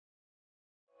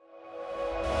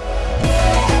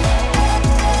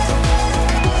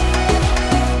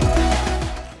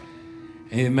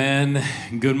Amen.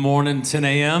 Good morning, 10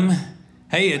 a.m.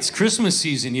 Hey, it's Christmas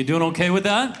season. You doing okay with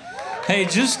that? Hey,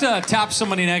 just tap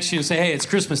somebody next to you and say, hey, it's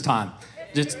Christmas time.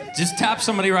 Just tap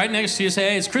somebody right next to you and say,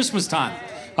 hey, it's Christmas time.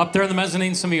 Up there in the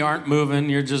mezzanine, some of you aren't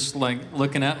moving. You're just like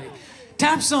looking at me.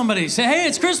 Tap somebody. Say, hey,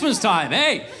 it's Christmas time.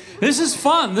 Hey, this is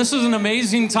fun. This is an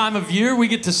amazing time of year. We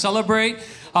get to celebrate.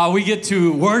 We get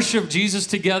to worship Jesus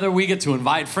together. We get to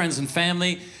invite friends and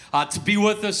family to be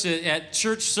with us at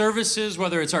church services,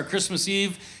 whether it's our Christmas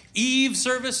Eve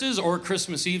services or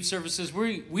Christmas Eve services.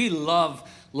 We love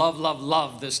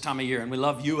this time of year, and we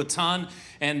love you a ton,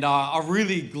 and are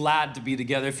really glad to be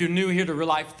together. If you're new here to Real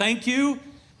Life, thank you.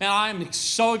 Man, I'm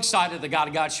so excited that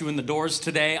God got you in the doors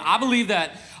today. I believe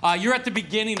that you're at the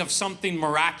beginning of something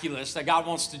miraculous that God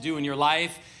wants to do in your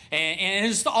life. And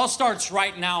it all starts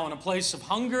right now in a place of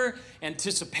hunger,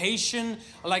 anticipation,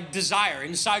 like desire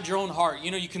inside your own heart.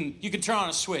 You know, you can turn on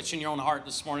a switch in your own heart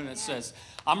this morning that says,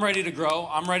 I'm ready to grow,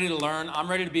 I'm ready to learn, I'm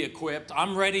ready to be equipped,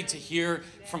 I'm ready to hear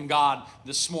from God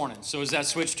this morning. So is that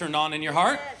switch turned on in your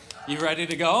heart? You ready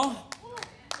to go?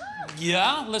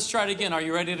 Yeah, let's try it again. Are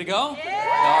you ready to go? All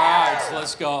right, so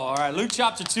let's go. All right, Luke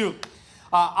chapter 2.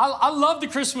 I love the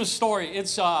Christmas story.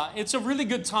 It's a really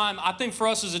good time, I think, for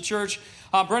us as a church.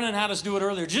 Brennan had us do it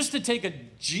earlier, just to take a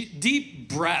deep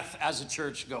breath as a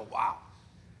church and go, wow,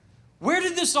 where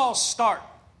did this all start?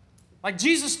 Like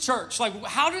Jesus Church, like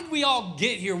how did we all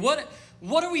get here? What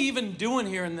are we even doing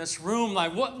here in this room?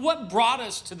 Like what brought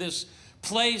us to this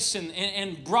place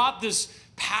and brought this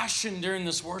passion during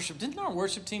this worship? Didn't our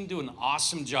worship team do an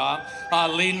awesome job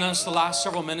leading us the last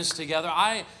several minutes together?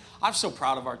 I'm so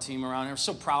proud of our team around here. I'm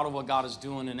so proud of what God is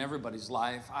doing in everybody's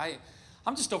life.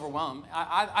 I'm just overwhelmed.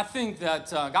 I think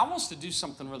that God wants to do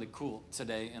something really cool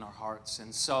today in our hearts.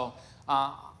 And so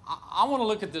I want to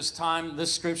look at this time,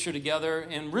 this scripture together,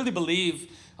 and really believe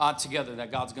together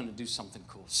that God's going to do something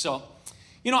cool. So,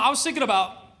 you know, I was thinking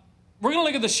about, we're going to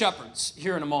look at the shepherds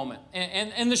here in a moment.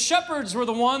 And the shepherds were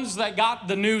the ones that got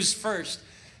the news first,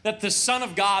 that the Son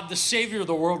of God, the Savior of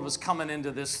the world, was coming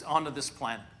onto this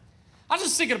planet. I was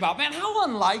just thinking about, man, how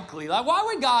unlikely. Like, why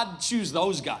would God choose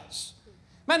those guys?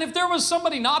 Man, if there was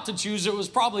somebody not to choose, it was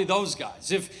probably those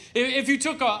guys. If you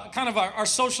took our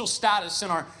social status and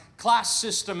our class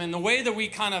system and the way that we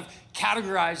kind of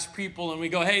categorize people and we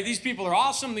go, hey, these people are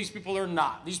awesome, these people are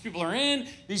not. These people are in,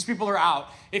 these people are out.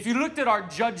 If you looked at our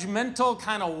judgmental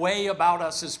kind of way about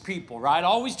us as people, right?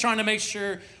 Always trying to make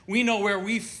sure we know where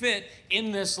we fit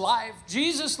in this life.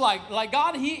 Jesus, like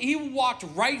God, he walked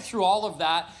right through all of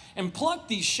that and plucked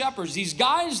these shepherds, these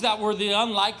guys that were the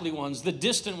unlikely ones, the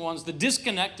distant ones, the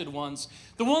disconnected ones,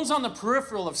 the ones on the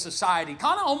peripheral of society,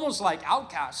 kind of almost like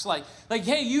outcasts, like,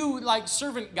 hey, you like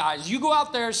servant guys, you go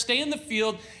out there, stay in the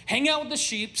field, hang out with the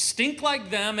sheep, stink like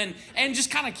them, and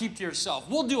just kind of keep to yourself.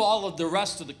 We'll do all of the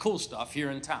rest of the cool stuff here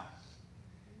in town.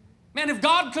 Man, if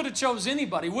God could have chose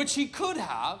anybody, which he could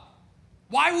have,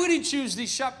 why would he choose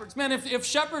these shepherds? Man, if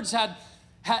shepherds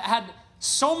had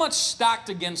so much stacked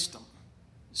against them,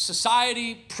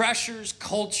 society, pressures,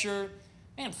 culture,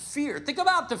 and fear. Think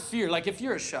about the fear. Like if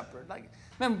you're a shepherd, like,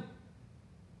 man,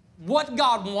 what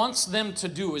God wants them to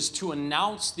do is to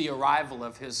announce the arrival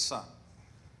of his son.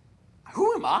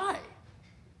 Who am I?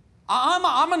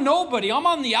 I'm a nobody. I'm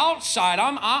on the outside.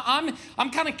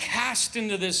 I'm kind of cast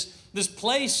into this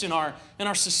place in our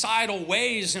societal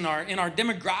ways, in our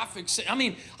demographics. I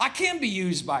mean, I can't be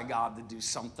used by God to do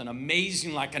something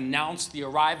amazing like announce the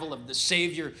arrival of the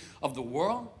Savior of the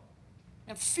world.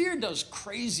 And fear does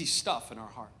crazy stuff in our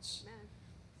hearts.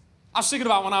 I was thinking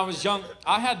about when I was young,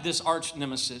 I had this arch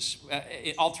nemesis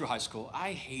all through high school.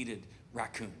 I hated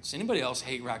raccoons. Anybody else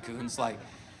hate raccoons? Like,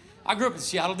 I grew up in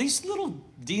Seattle. These little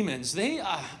demons,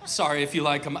 sorry if you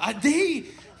like them, they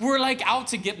were like out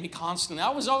to get me constantly. I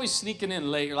was always sneaking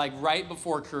in late, like right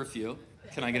before curfew.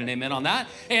 Can I get an amen on that?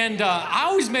 And I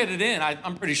always made it in,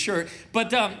 I'm pretty sure.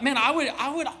 But man,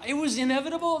 it was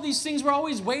inevitable. These things were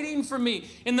always waiting for me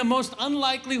in the most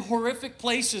unlikely, horrific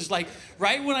places. Like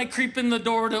right when I creep in the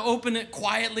door to open it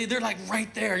quietly, they're like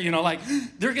right there, you know, like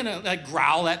they're gonna like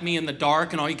growl at me in the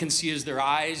dark and all you can see is their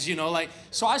eyes, you know, like,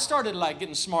 so I started like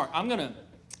getting smart.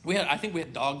 I think we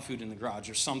had dog food in the garage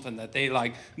or something that they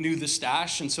like knew the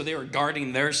stash. And so they were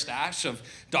guarding their stash of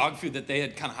dog food that they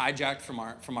had kind of hijacked from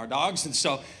our dogs. And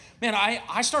so, man,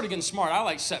 I started getting smart. I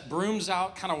like set brooms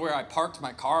out kind of where I parked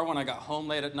my car when I got home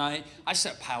late at night. I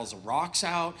set piles of rocks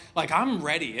out. Like I'm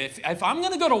ready. If I'm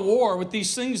going to go to war with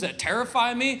these things that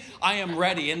terrify me, I am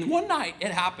ready. And one night it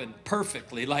happened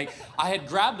perfectly. Like I had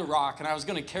grabbed a rock and I was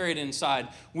going to carry it inside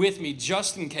with me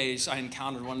just in case I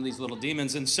encountered one of these little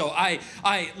demons. And so I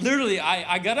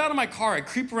got out of my car. I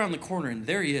creep around the corner and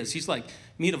there he is. He's like,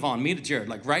 meet Yvonne, meet Jared,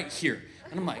 like right here.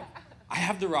 And I'm like, I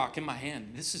have the rock in my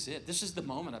hand. This is it. This is the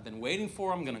moment I've been waiting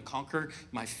for. I'm going to conquer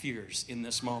my fears in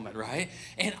this moment, right?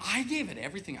 And I gave it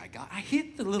everything I got. I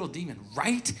hit the little demon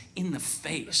right in the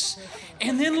face.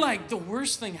 And then like the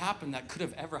worst thing happened that could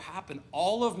have ever happened.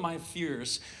 All of my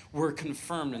fears were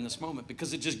confirmed in this moment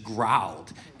because it just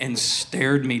growled and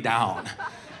stared me down.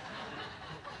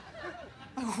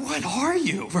 What are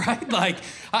you, right? Like,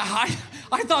 I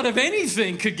thought if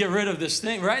anything could get rid of this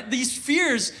thing, right? These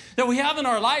fears that we have in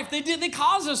our life, they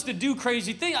cause us to do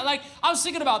crazy things. Like, I was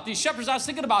thinking about these shepherds. I was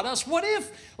thinking about us. What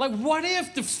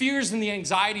if the fears and the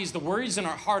anxieties, the worries in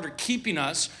our heart are keeping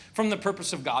us from the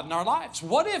purpose of God in our lives?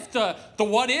 What if the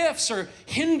what ifs are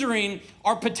hindering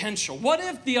our potential? What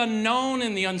if the unknown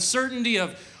and the uncertainty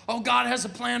of, oh, God has a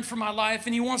plan for my life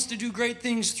and he wants to do great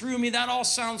things through me. That all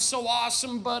sounds so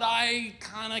awesome, but I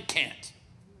kind of can't.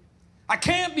 I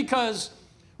can't because,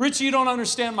 Richie, you don't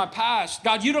understand my past.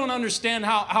 God, you don't understand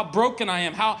how broken I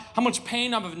am, how much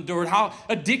pain I've endured, how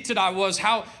addicted I was,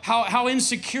 how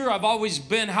insecure I've always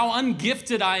been, how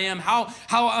ungifted I am, how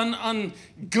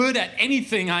ungood at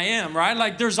anything I am, right?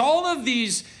 Like there's all of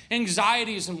these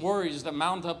anxieties and worries that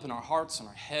mount up in our hearts and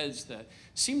our heads that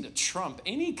seem to trump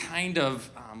any kind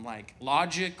of like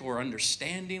logic or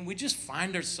understanding. We just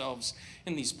find ourselves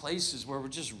in these places where we're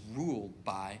just ruled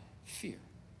by fear.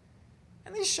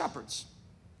 And these shepherds,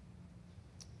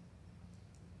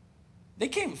 they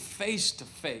came face to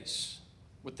face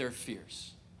with their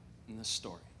fears in this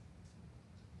story.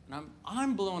 And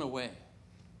I'm blown away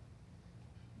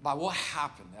by what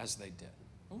happened as they did.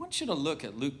 I want you to look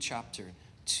at Luke chapter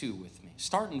 2 with me.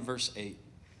 Start in verse 8.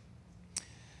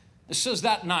 It says,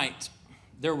 that night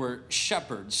there were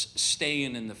shepherds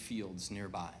staying in the fields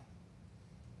nearby.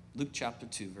 Luke chapter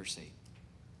 2, verse 8.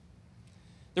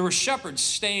 There were shepherds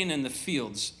staying in the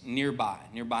fields nearby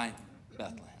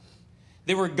Bethlehem.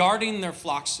 They were guarding their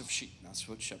flocks of sheep. That's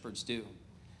what shepherds do.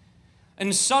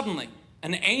 And suddenly,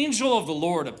 an angel of the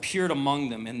Lord appeared among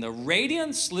them, and the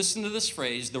radiance, listen to this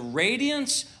phrase, the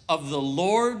radiance of the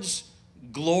Lord's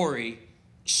glory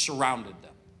surrounded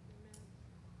them.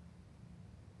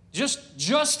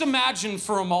 Just imagine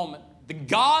for a moment, the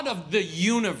God of the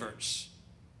universe,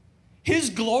 his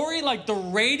glory, like the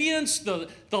radiance, the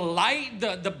light,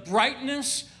 the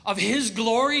brightness of his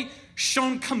glory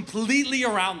shone completely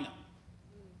around them.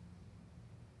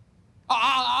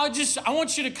 I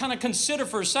want you to kind of consider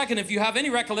for a second, if you have any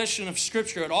recollection of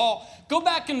Scripture at all, go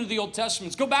back into the Old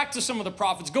Testament, go back to some of the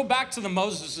prophets, go back to the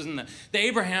Moses and the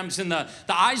Abrahams and the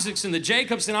Isaacs and the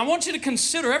Jacobs, and I want you to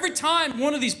consider every time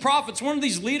one of these prophets, one of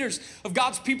these leaders of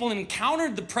God's people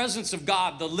encountered the presence of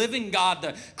God, the living God,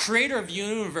 the creator of the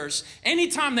universe,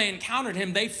 anytime they encountered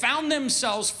him, they found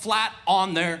themselves flat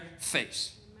on their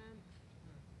face,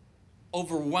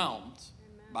 overwhelmed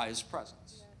by his presence.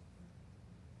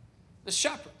 The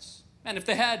shepherds, man, if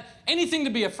they had anything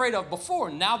to be afraid of before,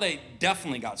 now they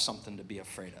definitely got something to be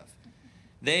afraid of.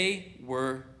 They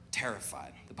were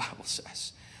terrified, the Bible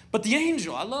says. But the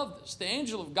angel, I love this, the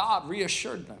angel of God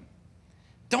reassured them.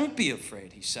 Don't be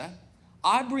afraid, he said.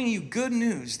 I bring you good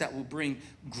news that will bring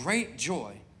great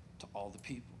joy to all the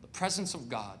people. The presence of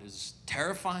God is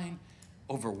terrifying,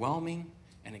 overwhelming,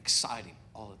 and exciting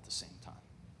all at the same time.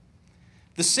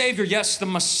 The Savior, yes, the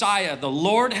Messiah, the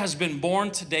Lord has been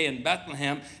born today in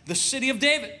Bethlehem, the city of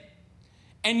David.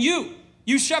 And you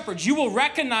shepherds, you will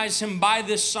recognize him by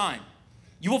this sign.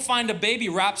 You will find a baby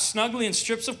wrapped snugly in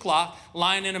strips of cloth,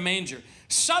 lying in a manger.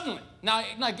 Suddenly, now,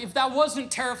 like if that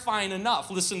wasn't terrifying enough,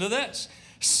 listen to this.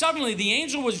 Suddenly, the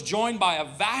angel was joined by a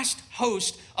vast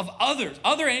host of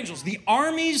other angels. The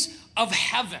armies of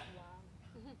heaven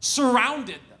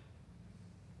surrounded them.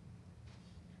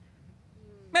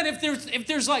 Man, if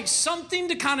there's like something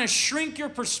to kind of shrink your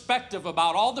perspective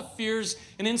about all the fears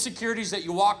and insecurities that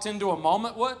you walked into a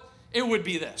moment with, it would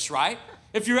be this, right?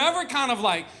 If you're ever kind of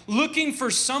like looking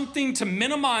for something to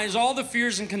minimize all the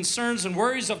fears and concerns and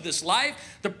worries of this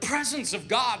life, the presence of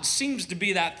God seems to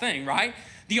be that thing, right?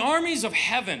 The armies of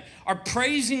heaven are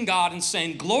praising God and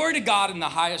saying, glory to God in the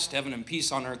highest heaven and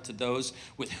peace on earth to those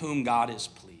with whom God is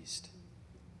pleased.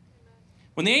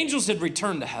 When the angels had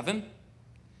returned to heaven,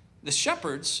 the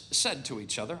shepherds said to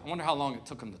each other, I wonder how long it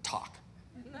took them to talk.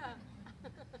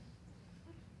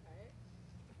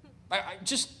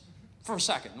 Just for a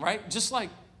second, right? Just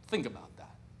like, think about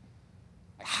that.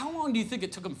 How long do you think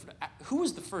it took them? Who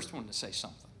was the first one to say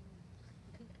something?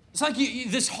 It's like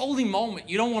this holy moment,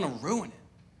 you don't want to ruin it.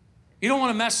 You don't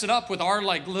want to mess it up with our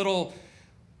like little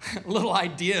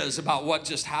ideas about what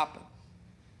just happened.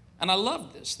 And I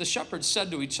love this. The shepherds said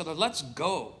to each other, let's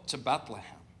go to Bethlehem.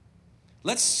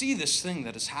 Let's see this thing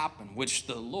that has happened, which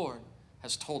the Lord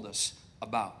has told us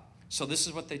about. So this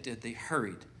is what they did. They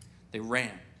hurried. They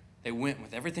ran. They went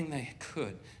with everything they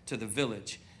could to the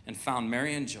village and found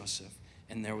Mary and Joseph,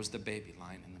 and there was the baby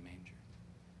lying in the manger.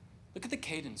 Look at the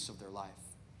cadence of their life.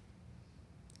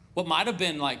 What might have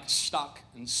been like stuck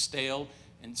and stale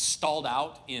and stalled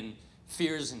out in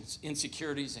fears and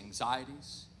insecurities,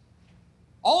 anxieties,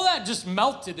 all that just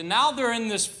melted, and now they're in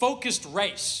this focused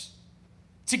race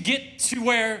to get to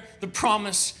where the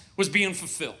promise was being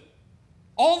fulfilled.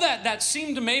 All that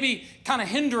seemed to maybe kind of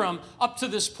hinder them up to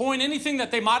this point, anything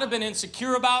that they might have been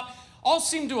insecure about, all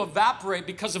seemed to evaporate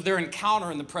because of their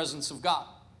encounter in the presence of God.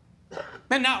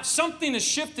 And now something has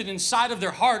shifted inside of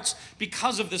their hearts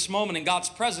because of this moment in God's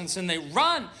presence, and they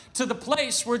run to the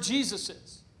place where Jesus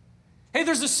is. Hey,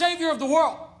 there's the Savior of the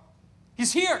world.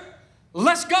 He's here.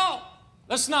 Let's go.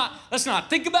 Let's not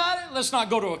think about it. Let's not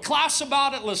go to a class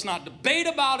about it. Let's not debate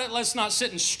about it. Let's not sit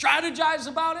and strategize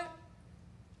about it.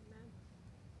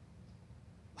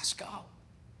 Let's go.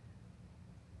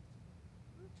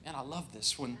 And I love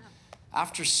this. When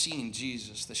after seeing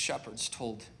Jesus, the shepherds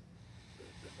told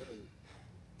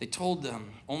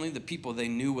them only the people they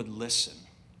knew would listen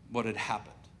what had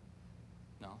happened.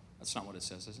 No, that's not what it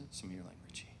says, is it? Some of you are like,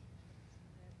 Richie.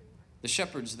 The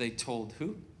shepherds, they told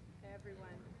who?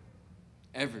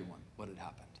 Everyone what had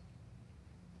happened.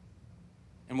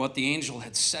 And what the angel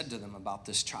had said to them about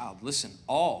this child. Listen,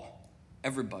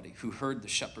 everybody who heard the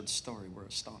shepherd's story were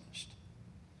astonished.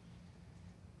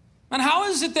 And how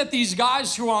is it that these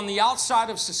guys who are on the outside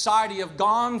of society have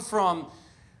gone from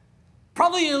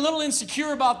probably a little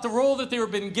insecure about the role that they were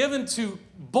being given to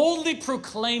boldly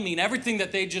proclaiming everything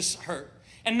that they just heard?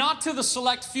 And not to the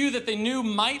select few that they knew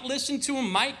might listen to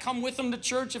them, might come with them to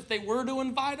church if they were to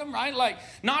invite them, right? Like,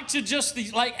 not to just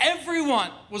these, like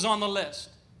everyone was on the list.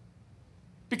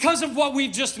 Because of what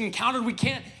we've just encountered, we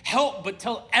can't help but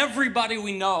tell everybody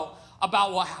we know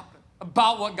about what happened,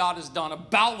 about what God has done,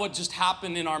 about what just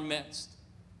happened in our midst,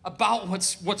 about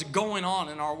what's going on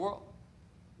in our world.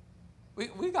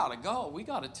 We got to go. We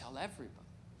got to tell everybody.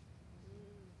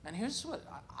 And here's what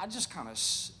I just kind of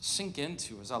sink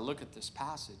into as I look at this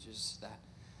passage is that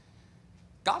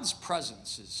God's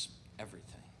presence is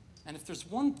everything. And if there's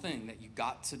one thing that you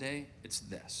got today, it's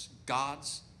this.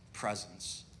 God's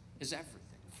presence is everything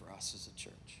for us as a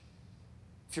church.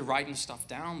 If you're writing stuff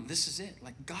down, this is it.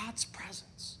 Like God's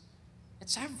presence,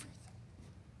 it's everything.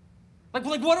 Like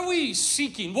what are we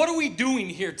seeking? What are we doing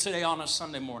here today on a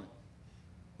Sunday morning?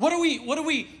 What are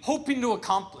we hoping to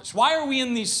accomplish? Why are we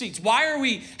in these seats? Why are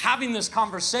we having this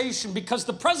conversation? Because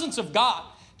the presence of God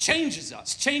changes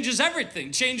us, changes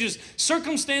everything, changes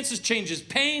circumstances, changes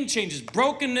pain, changes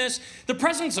brokenness. The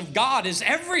presence of God is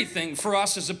everything for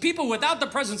us as a people. Without the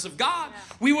presence of God,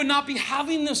 we would not be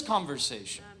having this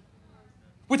conversation.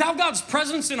 Without God's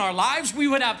presence in our lives, we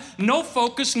would have no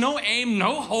focus, no aim,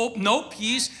 no hope, no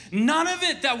peace, none of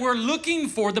it that we're looking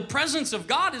for. The presence of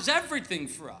God is everything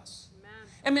for us.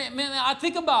 And man, I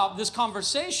think about this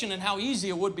conversation and how easy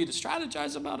it would be to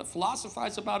strategize about it,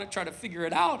 philosophize about it, try to figure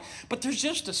it out. But there's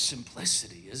just a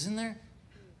simplicity, isn't there?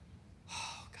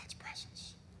 Oh, God's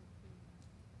presence.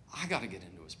 I got to get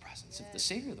into his presence. If the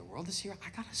Savior of the world is here, I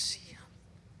got to see him.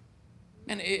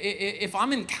 And if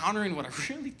I'm encountering what I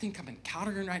really think I'm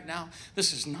encountering right now,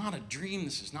 this is not a dream.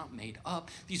 This is not made up.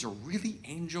 These are really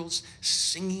angels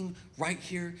singing right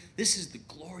here. This is the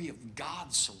glory of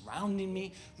God surrounding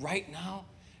me right now.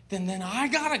 Then I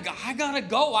gotta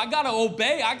go. I gotta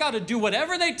obey. I gotta do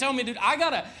whatever they tell me to do. I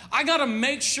gotta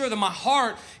make sure that my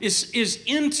heart is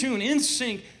in tune, in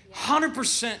sync,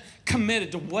 100%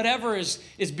 committed to whatever is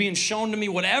being shown to me,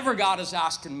 whatever God is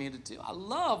asking me to do. I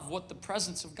love what the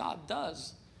presence of God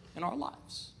does in our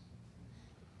lives.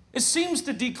 It seems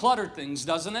to declutter things,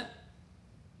 doesn't it?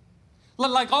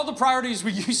 Like all the priorities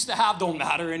we used to have don't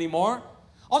matter anymore.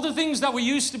 All the things that we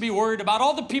used to be worried about,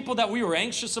 all the people that we were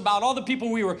anxious about, all the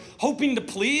people we were hoping to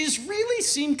please really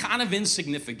seem kind of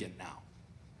insignificant now.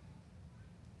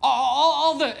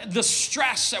 All the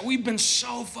stress that we've been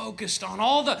so focused on,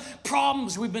 all the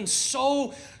problems we've been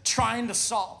so trying to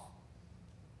solve,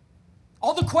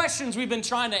 all the questions we've been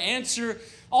trying to answer,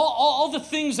 all the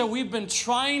things that we've been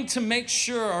trying to make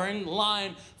sure are in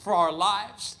line for our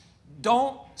lives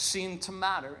don't seem to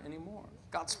matter anymore.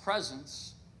 God's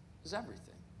presence is everything.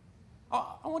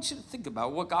 I want you to think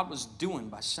about what God was doing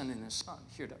by sending his son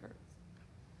here to earth.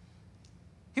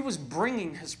 He was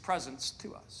bringing his presence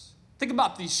to us. Think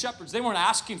about these shepherds. They weren't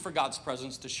asking for God's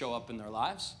presence to show up in their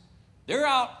lives. They're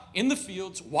out in the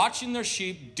fields watching their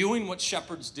sheep, doing what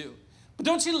shepherds do. But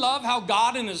don't you love how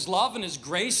God in his love and his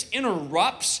grace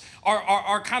interrupts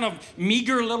our kind of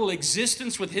meager little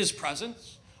existence with his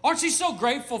presence? Aren't you so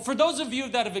grateful? For those of you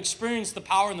that have experienced the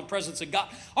power and the presence of God,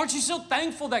 aren't you so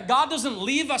thankful that God doesn't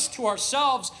leave us to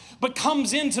ourselves, but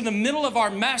comes into the middle of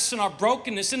our mess and our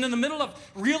brokenness and in the middle of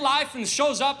real life and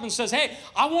shows up and says, hey,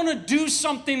 I want to do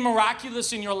something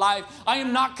miraculous in your life. I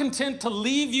am not content to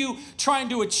leave you trying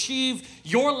to achieve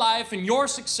your life and your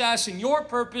success and your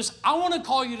purpose. I want to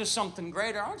call you to something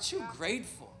greater. Aren't you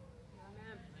grateful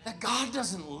that God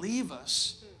doesn't leave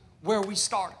us where we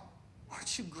started?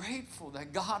 Aren't you grateful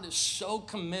that God is so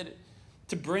committed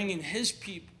to bringing his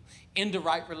people into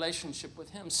right relationship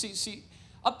with him? See,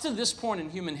 up to this point in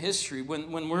human history,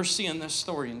 when we're seeing this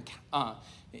story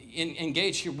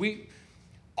engaged here,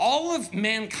 all of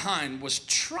mankind was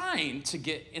trying to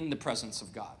get in the presence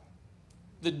of God.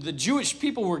 The Jewish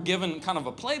people were given kind of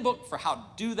a playbook for how to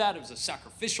do that. It was a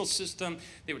sacrificial system.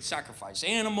 They would sacrifice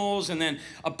animals, and then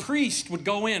a priest would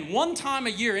go in one time a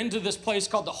year into this place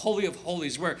called the Holy of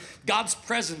Holies, where God's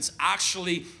presence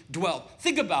actually dwelled.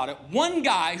 Think about it. One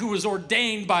guy who was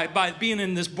ordained by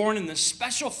being born in this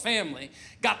special family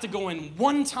got to go in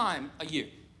one time a year.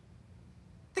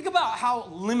 Think about how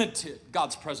limited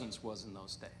God's presence was in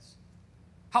those days.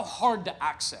 How hard to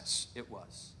access it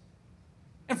was.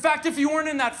 In fact, if you weren't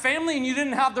in that family and you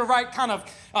didn't have the right kind of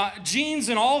genes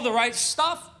and all the right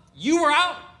stuff, you were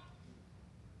out.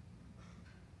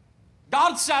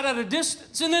 God sat at a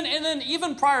distance. And then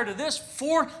even prior to this,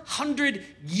 400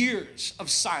 years of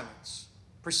silence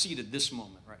preceded this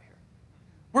moment right here.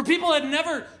 Where people had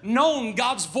never known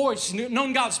God's voice,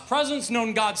 known God's presence,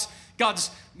 known God's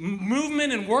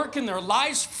movement and work in their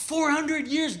lives. 400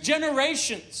 years,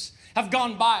 generations have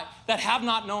gone by that have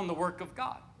not known the work of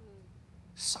God.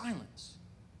 Silence.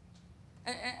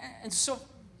 And so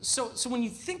when you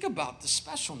think about the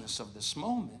specialness of this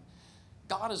moment,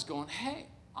 God is going, hey,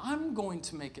 I'm going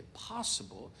to make it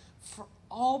possible for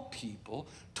all people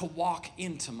to walk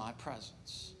into my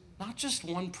presence. Not just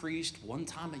one priest, one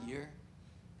time a year,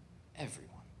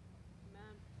 everyone.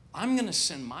 Amen. I'm going to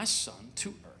send my son to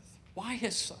earth. Why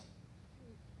his son?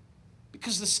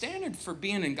 Because the standard for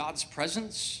being in God's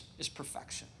presence is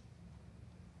perfection.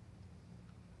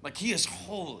 Like he is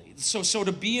holy. So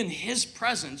to be in his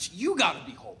presence, you got to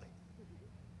be holy.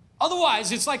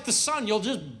 Otherwise, it's like the sun. You'll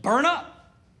just burn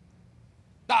up.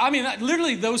 I mean,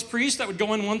 literally those priests that would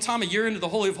go in one time a year into the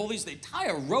Holy of Holies, they tie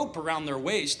a rope around their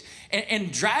waist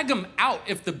and drag them out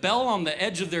if the bell on the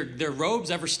edge of their robes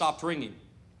ever stopped ringing.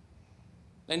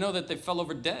 They know that they fell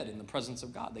over dead in the presence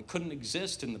of God. They couldn't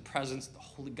exist in the presence of the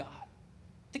Holy God.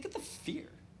 Think of the fear.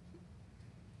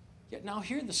 Yet now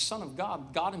here the Son of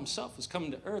God, God himself, is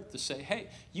coming to earth to say, hey,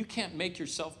 you can't make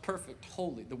yourself perfect,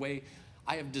 holy, the way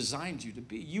I have designed you to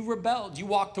be. You rebelled. You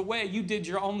walked away. You did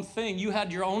your own thing. You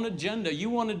had your own agenda. You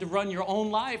wanted to run your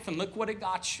own life, and look what it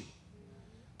got you.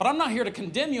 But I'm not here to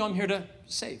condemn you. I'm here to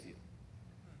save you.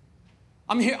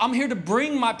 I'm here to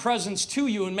bring my presence to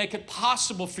you and make it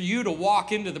possible for you to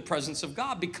walk into the presence of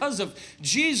God. Because of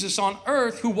Jesus on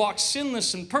earth, who walked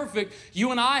sinless and perfect,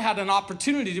 you and I had an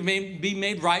opportunity to be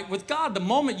made right with God. The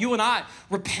moment you and I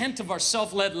repent of our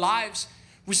self-led lives,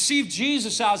 receive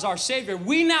Jesus as our Savior,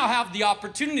 we now have the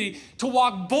opportunity to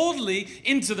walk boldly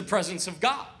into the presence of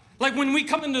God. Like when we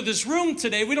come into this room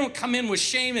today, we don't come in with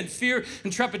shame and fear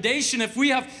and trepidation. If we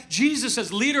have Jesus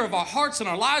as leader of our hearts and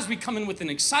our lives, we come in with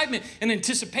an excitement and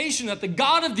anticipation that the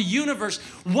God of the universe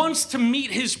wants to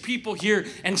meet his people here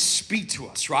and speak to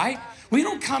us, right? We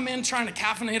don't come in trying to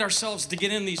caffeinate ourselves to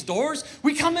get in these doors.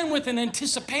 We come in with an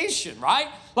anticipation, right?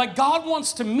 Like God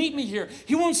wants to meet me here.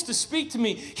 He wants to speak to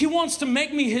me. He wants to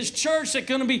make me his church that's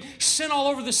going to be sent all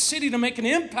over the city to make an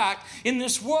impact in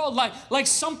this world. Like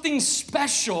something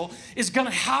special is going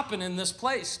to happen in this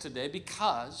place today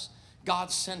because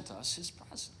God sent us his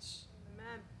presence.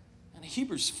 Amen. And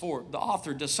Hebrews 4, the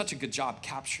author does such a good job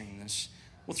capturing this.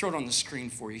 We'll throw it on the screen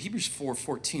for you. Hebrews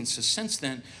 4:14 says, since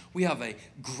then, we have a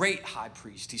great high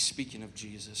priest, he's speaking of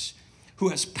Jesus, who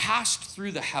has passed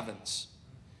through the heavens.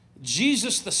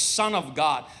 Jesus, the Son of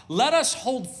God. Let us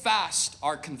hold fast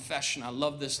our confession. I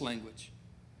love this language.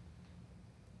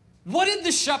 What did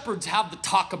the shepherds have to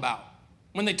talk about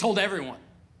when they told everyone?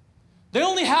 They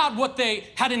only had what they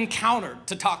had encountered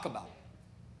to talk about.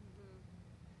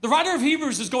 The writer of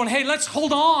Hebrews is going, hey, let's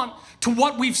hold on to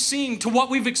what we've seen, to what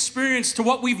we've experienced, to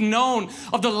what we've known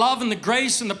of the love and the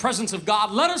grace and the presence of God.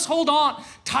 Let us hold on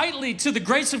tightly to the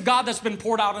grace of God that's been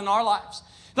poured out in our lives.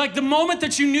 Like the moment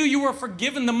that you knew you were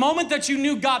forgiven, the moment that you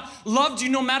knew God loved you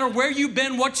no matter where you've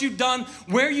been, what you've done,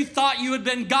 where you thought you had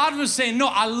been, God was saying, no,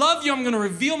 I love you. I'm going to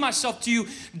reveal myself to you,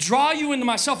 draw you into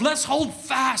myself. Let's hold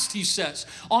fast, he says,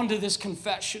 onto this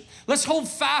confession. Let's hold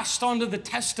fast onto the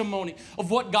testimony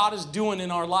of what God is doing in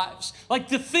our lives. Like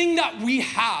the thing that we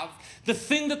have The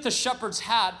thing that the shepherds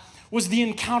had was the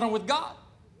encounter with God.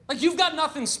 Like, you've got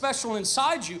nothing special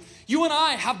inside you. You and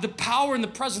I have the power and the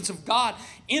presence of God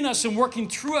in us and working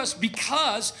through us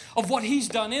because of what he's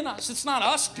done in us. It's not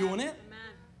us doing it.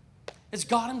 It's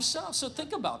God himself. So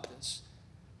think about this.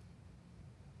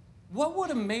 What would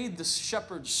have made the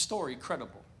shepherd's story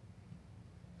credible?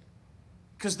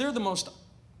 Because they're the most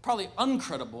probably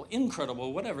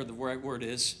incredible, whatever the right word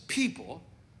is, people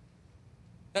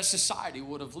that society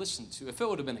would have listened to. If it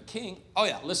would have been a king, oh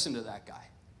yeah, listen to that guy.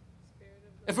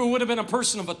 If it would have been a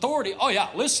person of authority, oh yeah,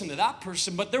 listen to that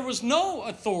person. But there was no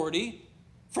authority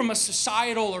from a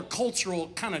societal or cultural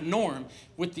kind of norm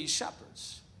with these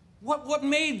shepherds. What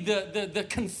made the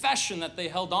confession that they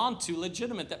held on to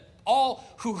legitimate? That all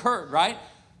who heard, right?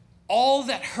 All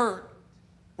that heard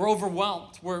were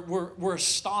overwhelmed, were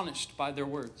astonished by their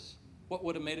words. What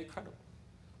would have made it credible?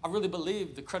 I really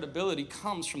believe the credibility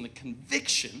comes from the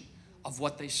conviction of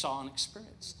what they saw and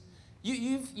experienced.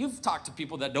 You've talked to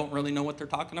people that don't really know what they're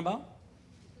talking about,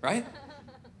 right?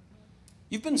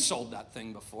 You've been sold that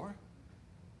thing before.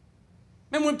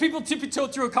 And when people tippy-toe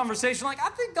through a conversation, like, I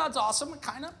think God's awesome,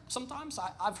 kind of, sometimes,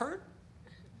 I've heard.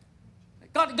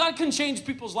 God can change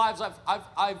people's lives.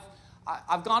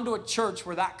 I've gone to a church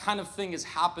where that kind of thing has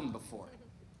happened before.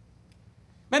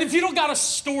 Man, if you don't got a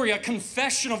story, a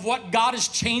confession of what God is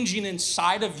changing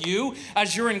inside of you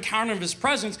as you're encountering his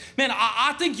presence, man,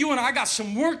 I think you and I got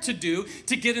some work to do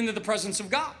to get into the presence of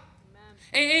God.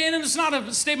 Amen. And it's not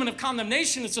a statement of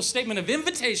condemnation. It's a statement of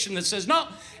invitation that says, no,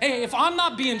 hey, if I'm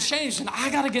not being changed, then I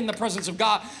got to get in the presence of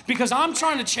God because I'm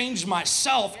trying to change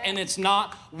myself and it's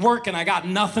not working. I got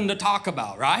nothing to talk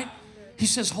about, right? He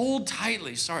says, hold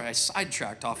tightly. Sorry, I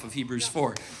sidetracked off of Hebrews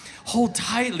 4. Hold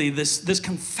tightly this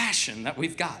confession that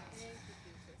we've got.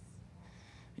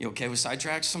 You okay with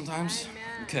sidetracks sometimes?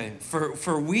 Amen. Okay.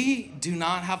 For we do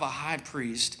not have a high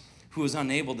priest who is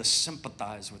unable to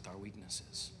sympathize with our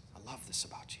weaknesses. I love this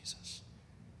about Jesus.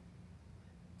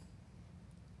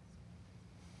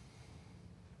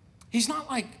 He's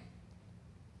not like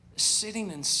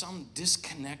sitting in some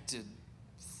disconnected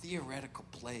theoretical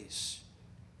place.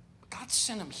 God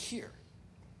sent him here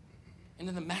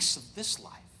into the mess of this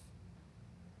life.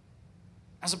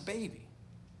 As a baby,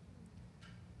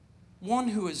 one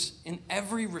who is in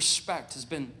every respect has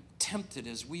been tempted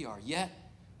as we are, yet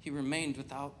he remained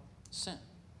without sin.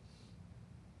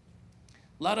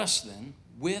 Let us then,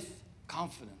 with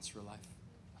confidence, real life,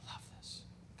 I love this.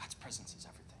 God's presence is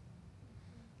everything.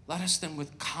 Let us then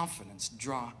with confidence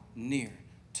draw near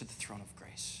to the throne of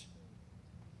grace,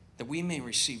 that we may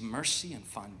receive mercy and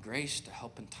find grace to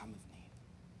help in time of need.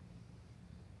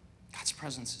 God's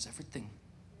presence is everything.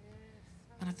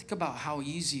 And I think about how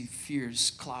easy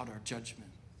fears cloud our judgment.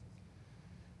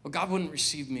 Well, God wouldn't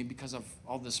receive me because of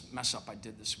all this mess up I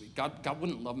did this week. God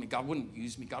wouldn't love me. God wouldn't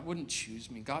use me. God wouldn't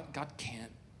choose me. God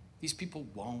can't. These people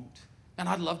won't. And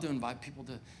I'd love to invite people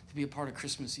to be a part of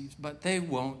Christmas Eve, but they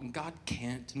won't, and God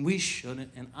can't, and we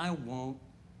shouldn't, and I won't.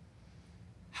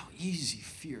 How easy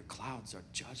fear clouds our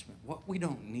judgment. What we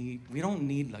don't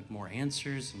need like more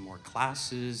answers and more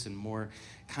classes and more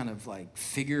kind of like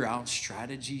figure out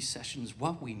strategy sessions.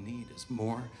 What we need is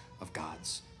more of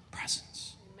God's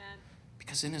presence. Amen.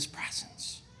 Because in his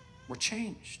presence, we're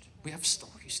changed. We have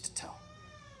stories to tell.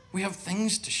 We have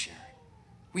things to share.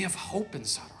 We have hope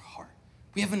inside our heart.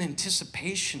 We have an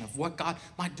anticipation of what God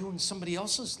might do in somebody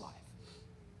else's life.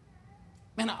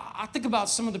 Man, I think about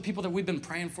some of the people that we've been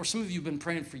praying for. Some of you have been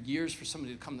praying for years for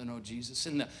somebody to come to know Jesus.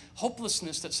 And the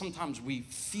hopelessness that sometimes we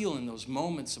feel in those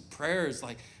moments of prayer is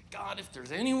like, God, if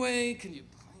there's any way, can you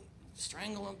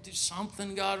strangle them, do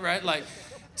something, God, right? Like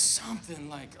something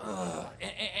like, ugh.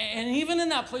 And even in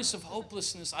that place of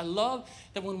hopelessness, I love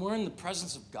that when we're in the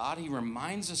presence of God, he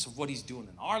reminds us of what he's doing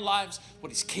in our lives,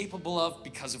 what he's capable of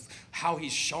because of how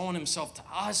he's showing himself to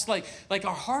us. Like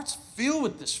our hearts fill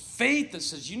with this faith that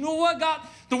says, you know what, God,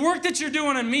 the work that you're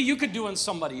doing in me, you could do in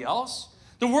somebody else.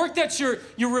 The work that you're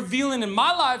revealing in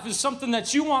my life is something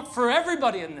that you want for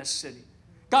everybody in this city.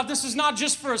 God, this is not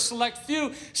just for a select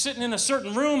few sitting in a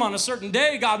certain room on a certain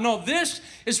day. God, no, this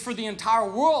is for the entire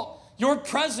world. Your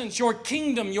presence, your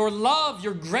kingdom, your love,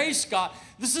 your grace, God.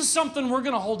 This is something we're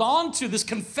going to hold on to, this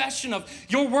confession of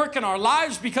your work in our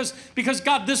lives because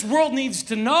God, this world needs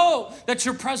to know that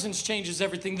your presence changes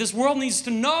everything. This world needs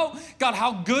to know, God,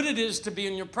 how good it is to be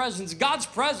in your presence. God's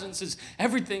presence is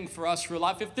everything for us, real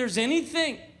life. If there's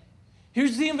anything,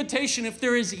 here's the invitation. If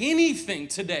there is anything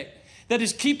today that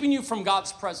is keeping you from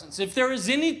God's presence, if there is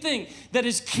anything that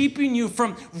is keeping you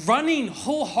from running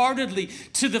wholeheartedly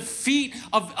to the feet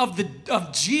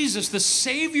of Jesus, the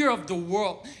Savior of the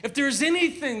world, if there is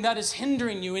anything that is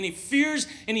hindering you, any fears,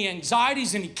 any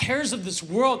anxieties, any cares of this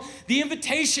world, the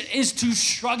invitation is to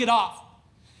shrug it off.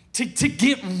 To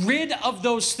get rid of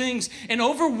those things and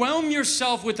overwhelm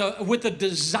yourself with a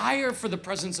desire for the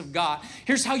presence of God.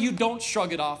 Here's how you don't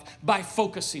shrug it off: by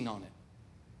focusing on it.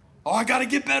 Oh, I got to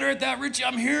get better at that, Richie.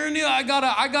 I'm hearing you. I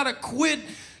gotta quit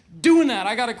doing that.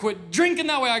 I got to quit drinking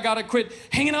that way. I got to quit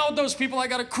hanging out with those people. I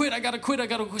got to quit. I got to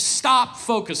quit. Stop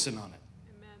focusing on it.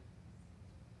 Amen.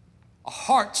 Our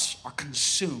hearts are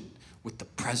consumed with the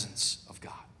presence of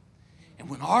God. And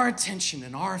when our attention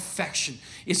and our affection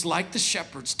is like the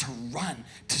shepherds, to run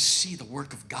to see the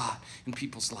work of God in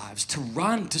people's lives, to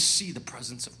run to see the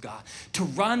presence of God, to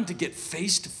run to get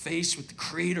face to face with the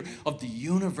creator of the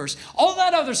universe, all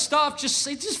that other stuff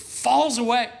it just falls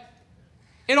away.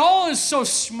 It all is so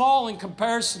small in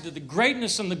comparison to the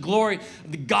greatness and the glory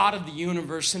of the God of the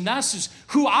universe. And that's just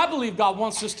who I believe God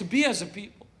wants us to be as a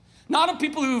people. Not a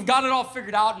people who've got it all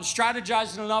figured out and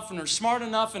strategized enough and are smart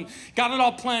enough and got it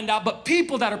all planned out, but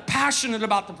people that are passionate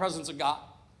about the presence of God.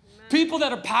 Amen. People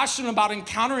that are passionate about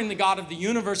encountering the God of the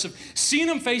universe, of seeing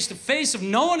him face to face, of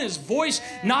knowing his voice,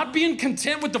 not being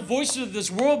content with the voices of this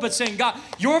world, but saying, God,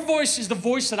 your voice is the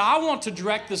voice that I want to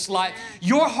direct this life.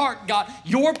 Your heart, God,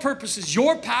 your purposes,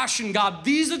 your passion, God,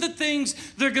 these are the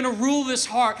things that are going to rule this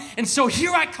heart. And so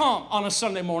here I come on a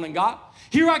Sunday morning, God.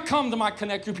 Here I come to my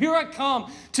Connect group. Here I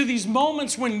come to these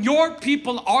moments when your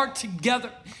people are together.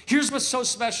 Here's what's so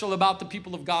special about the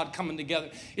people of God coming together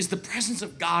is the presence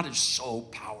of God is so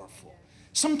powerful.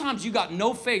 Sometimes you got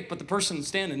no faith, but the person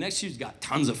standing next to you's got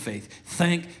tons of faith.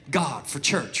 Thank God for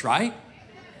church, right?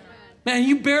 Man,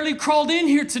 you barely crawled in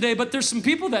here today, but there's some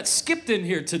people that skipped in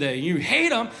here today. You hate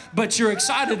them, but you're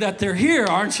excited that they're here,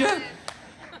 aren't you?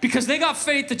 Because they got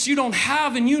faith that you don't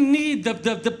have, and you need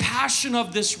the passion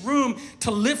of this room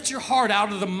to lift your heart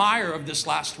out of the mire of this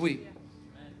last week.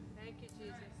 Thank you,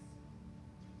 Jesus.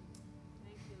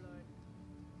 Thank you,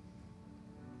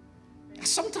 Lord.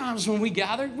 Sometimes when we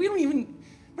gather, we're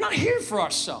not here for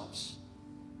ourselves.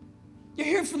 You're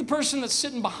here for the person that's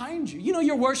sitting behind you. You know,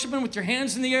 you're worshiping with your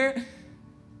hands in the air,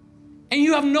 and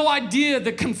you have no idea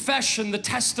the confession, the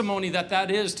testimony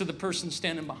that is to the person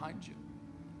standing behind you.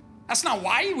 That's not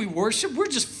why we worship. We're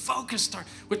just focused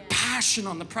with passion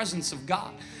on the presence of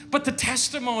God. But the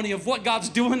testimony of what God's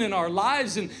doing in our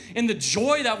lives and the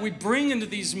joy that we bring into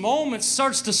these moments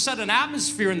starts to set an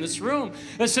atmosphere in this room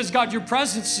that says, God, your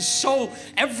presence is so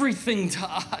everything to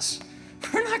us.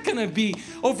 We're not going to be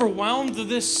overwhelmed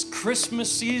this Christmas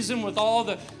season with all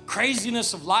the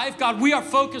craziness of life. God, we are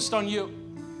focused on you.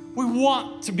 We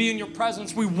want to be in your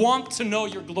presence. We want to know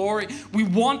your glory. We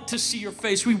want to see your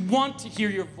face. We want to hear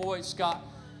your voice, God.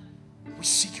 We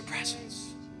seek your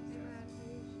presence.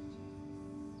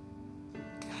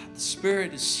 God, the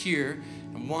Spirit is here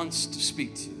and wants to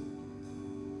speak to you.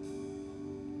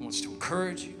 He wants to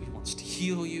encourage you. He wants to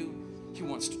heal you. He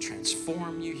wants to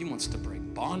transform you. He wants to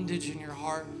break bondage in your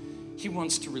heart. He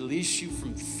wants to release you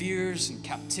from fears and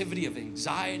captivity of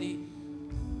anxiety.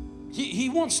 He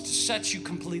wants to set you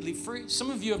completely free.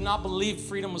 Some of you have not believed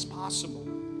freedom was possible.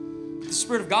 But the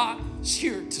Spirit of God is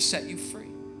here to set you free.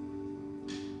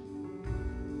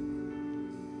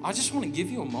 I just want to give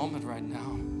you a moment right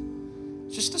now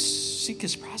just to seek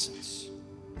his presence.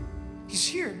 He's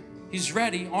here. He's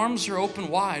ready. Arms are open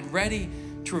wide, ready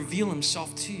to reveal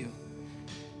himself to you.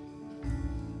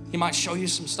 He might show you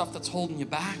some stuff that's holding you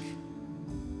back.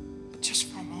 But just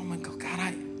for a moment, go, God,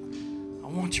 I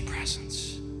want your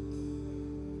presence.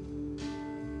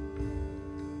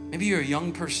 Maybe you're a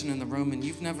young person in the room and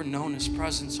you've never known his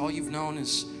presence. All you've known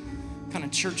is kind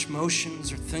of church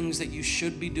motions or things that you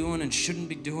should be doing and shouldn't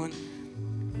be doing.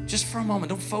 Just for a moment,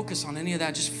 don't focus on any of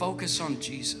that. Just focus on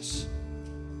Jesus.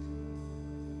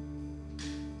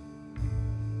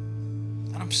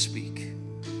 Let him speak.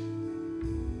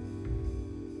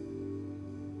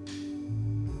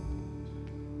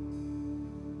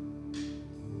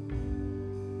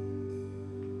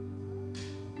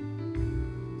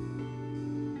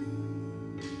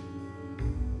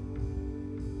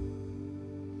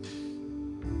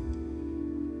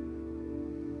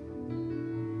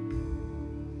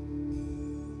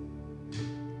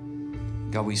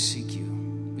 God, we seek you.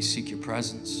 We seek your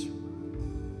presence.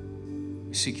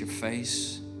 We seek your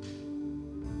face.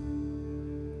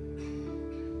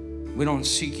 We don't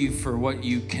seek you for what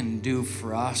you can do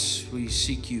for us. We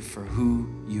seek you for who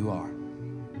you are.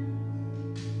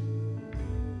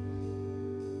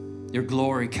 Your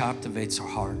glory captivates our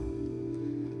heart.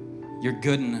 Your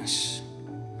goodness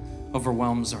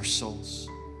overwhelms our souls.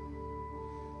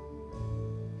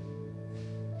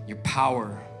 Your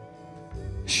power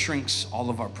shrinks all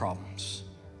of our problems.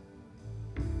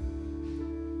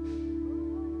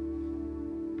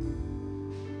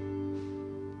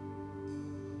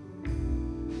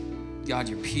 God,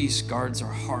 your peace guards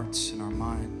our hearts and our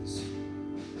minds.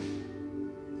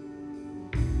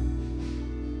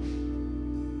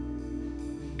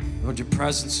 Lord, your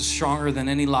presence is stronger than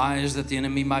any lies that the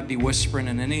enemy might be whispering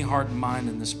in any heart and mind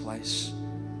in this place.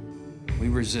 We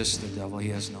resist the devil. He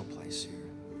has no place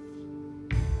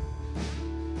here.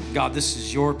 God, this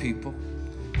is your people,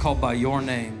 called by your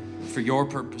name for your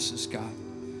purposes, God.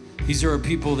 These are a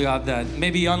people, God, that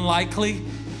may be unlikely,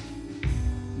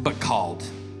 but called.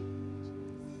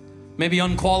 Maybe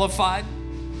unqualified,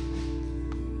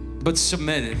 but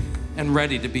submitted and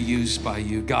ready to be used by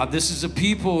you. God, this is a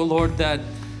people, Lord, that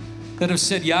have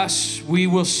said, yes, we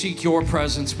will seek your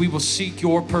presence. We will seek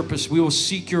your purpose. We will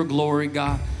seek your glory,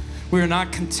 God. We are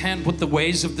not content with the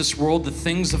ways of this world, the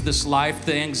things of this life,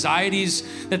 the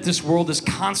anxieties that this world is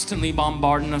constantly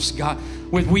bombarding us, God.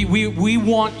 We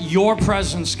want your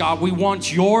presence, God. We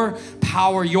want your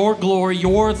power, your glory,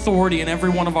 your authority in every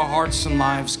one of our hearts and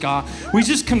lives, God. We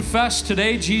just confess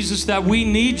today, Jesus, that we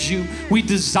need you. We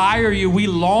desire you. We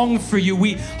long for you.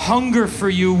 We hunger for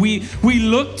you. We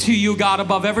look to you, God,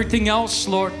 above everything else,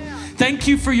 Lord. Thank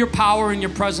you for your power and your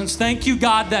presence. Thank you,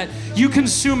 God, that you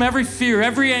consume every fear,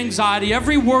 every anxiety,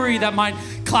 every worry that might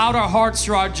cloud our hearts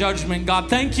through our judgment, God.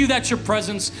 Thank you that your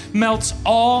presence melts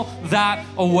all that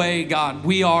away, God.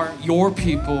 We are your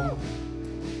people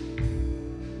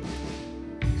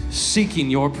seeking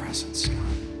your presence, God.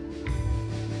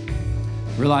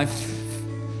 Real life,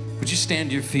 would you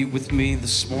stand to your feet with me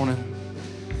this morning?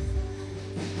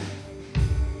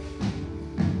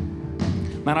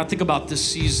 Man, I think about this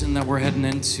season that we're heading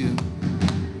into.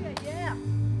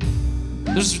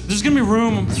 There's gonna be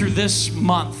room through this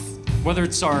month, whether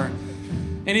it's our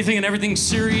Anything and Everything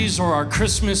series or our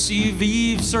Christmas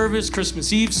Eve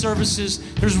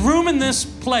services. There's room in this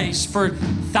place for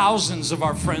thousands of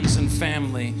our friends and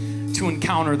family to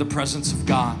encounter the presence of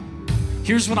God.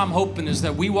 Here's what I'm hoping is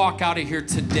that we walk out of here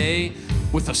today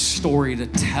with a story to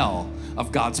tell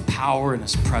of God's power and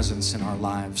his presence in our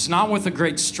lives. Not with a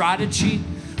great strategy,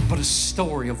 but a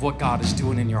story of what God is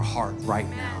doing in your heart right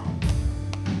now.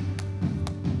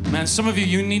 Man, some of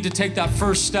you need to take that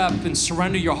first step and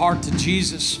surrender your heart to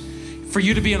Jesus. For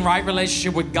you to be in right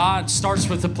relationship with God starts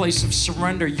with a place of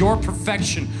surrender. Your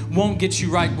perfection won't get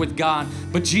you right with God,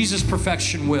 but Jesus'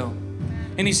 perfection will.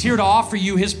 And he's here to offer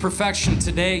you his perfection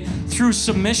today. Through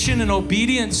submission and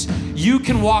obedience, you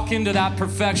can walk into that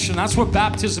perfection. That's what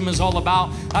baptism is all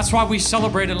about. That's why we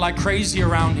celebrate it like crazy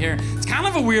around here. It's kind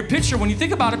of a weird picture when you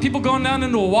think about it. People going down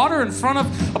into the water in front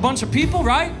of a bunch of people,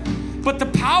 right? But the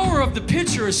power of the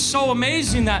picture is so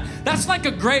amazing that's like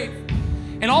a grave.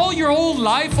 And all your old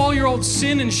life, all your old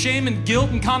sin and shame and guilt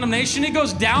and condemnation, it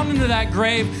goes down into that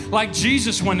grave like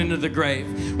Jesus went into the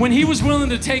grave. When he was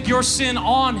willing to take your sin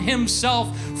on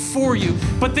himself for you.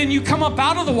 But then you come up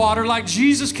out of the water like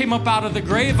Jesus came up out of the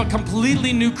grave, a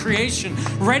completely new creation,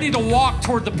 ready to walk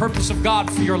toward the purpose of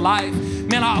God for your life.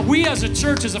 Man, we as a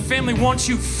church, as a family, want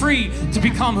you free to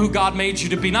become who God made you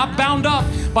to be. Not bound up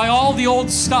by all the old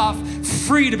stuff,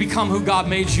 free to become who God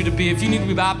made you to be. If you need to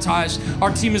be baptized,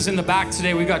 our team is in the back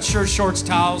today. We've got shirts, shorts,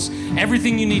 towels,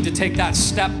 everything you need to take that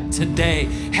step today.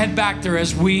 Head back there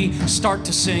as we start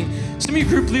to sing. Some of you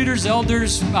group leaders,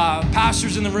 elders,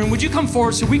 pastors in the room, would you come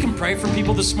forward so we can pray for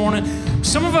people this morning?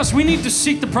 Some of us, we need to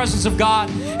seek the presence of God,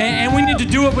 and we need to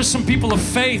do it with some people of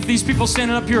faith. These people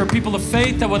standing up here are people of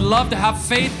faith that would love to have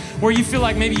faith where you feel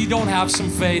like maybe you don't have some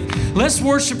faith. Let's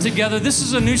worship together. This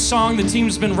is a new song the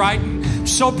team's been writing. I'm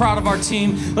so proud of our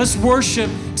team. Let's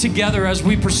worship together as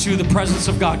we pursue the presence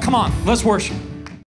of God. Come on, let's worship.